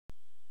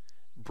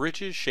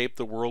Bridges shape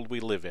the world we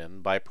live in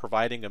by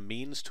providing a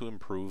means to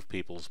improve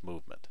people's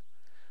movement.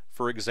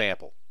 For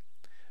example,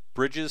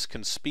 bridges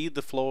can speed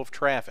the flow of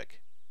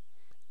traffic,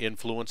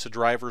 influence a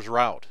driver's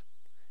route,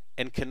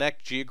 and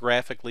connect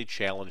geographically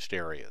challenged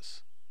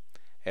areas.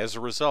 As a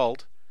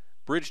result,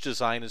 bridge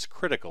design is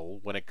critical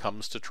when it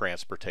comes to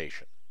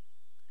transportation.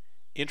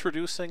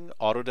 Introducing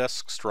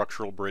Autodesk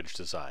Structural Bridge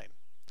Design.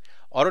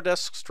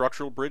 Autodesk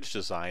Structural Bridge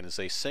Design is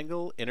a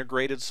single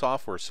integrated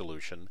software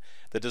solution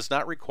that does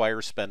not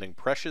require spending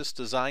precious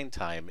design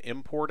time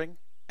importing,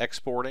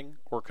 exporting,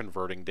 or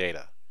converting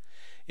data.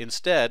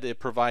 Instead, it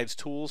provides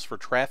tools for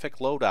traffic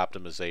load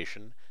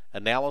optimization,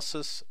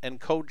 analysis, and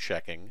code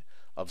checking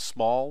of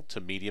small to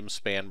medium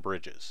span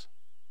bridges.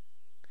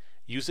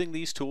 Using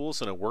these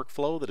tools in a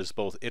workflow that is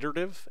both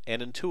iterative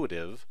and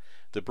intuitive,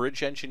 the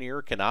bridge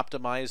engineer can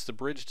optimize the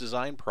bridge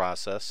design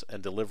process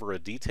and deliver a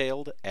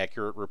detailed,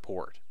 accurate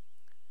report.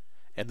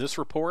 And this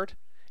report,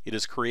 it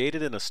is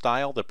created in a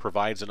style that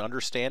provides an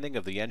understanding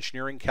of the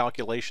engineering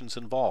calculations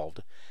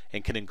involved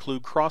and can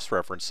include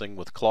cross-referencing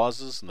with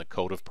clauses in the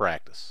code of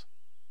practice.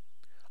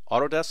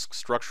 Autodesk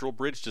Structural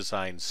Bridge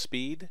Design's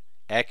speed,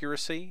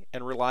 accuracy,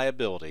 and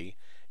reliability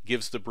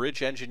gives the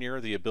bridge engineer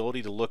the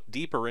ability to look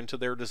deeper into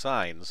their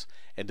designs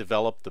and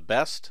develop the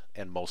best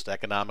and most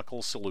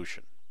economical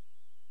solution.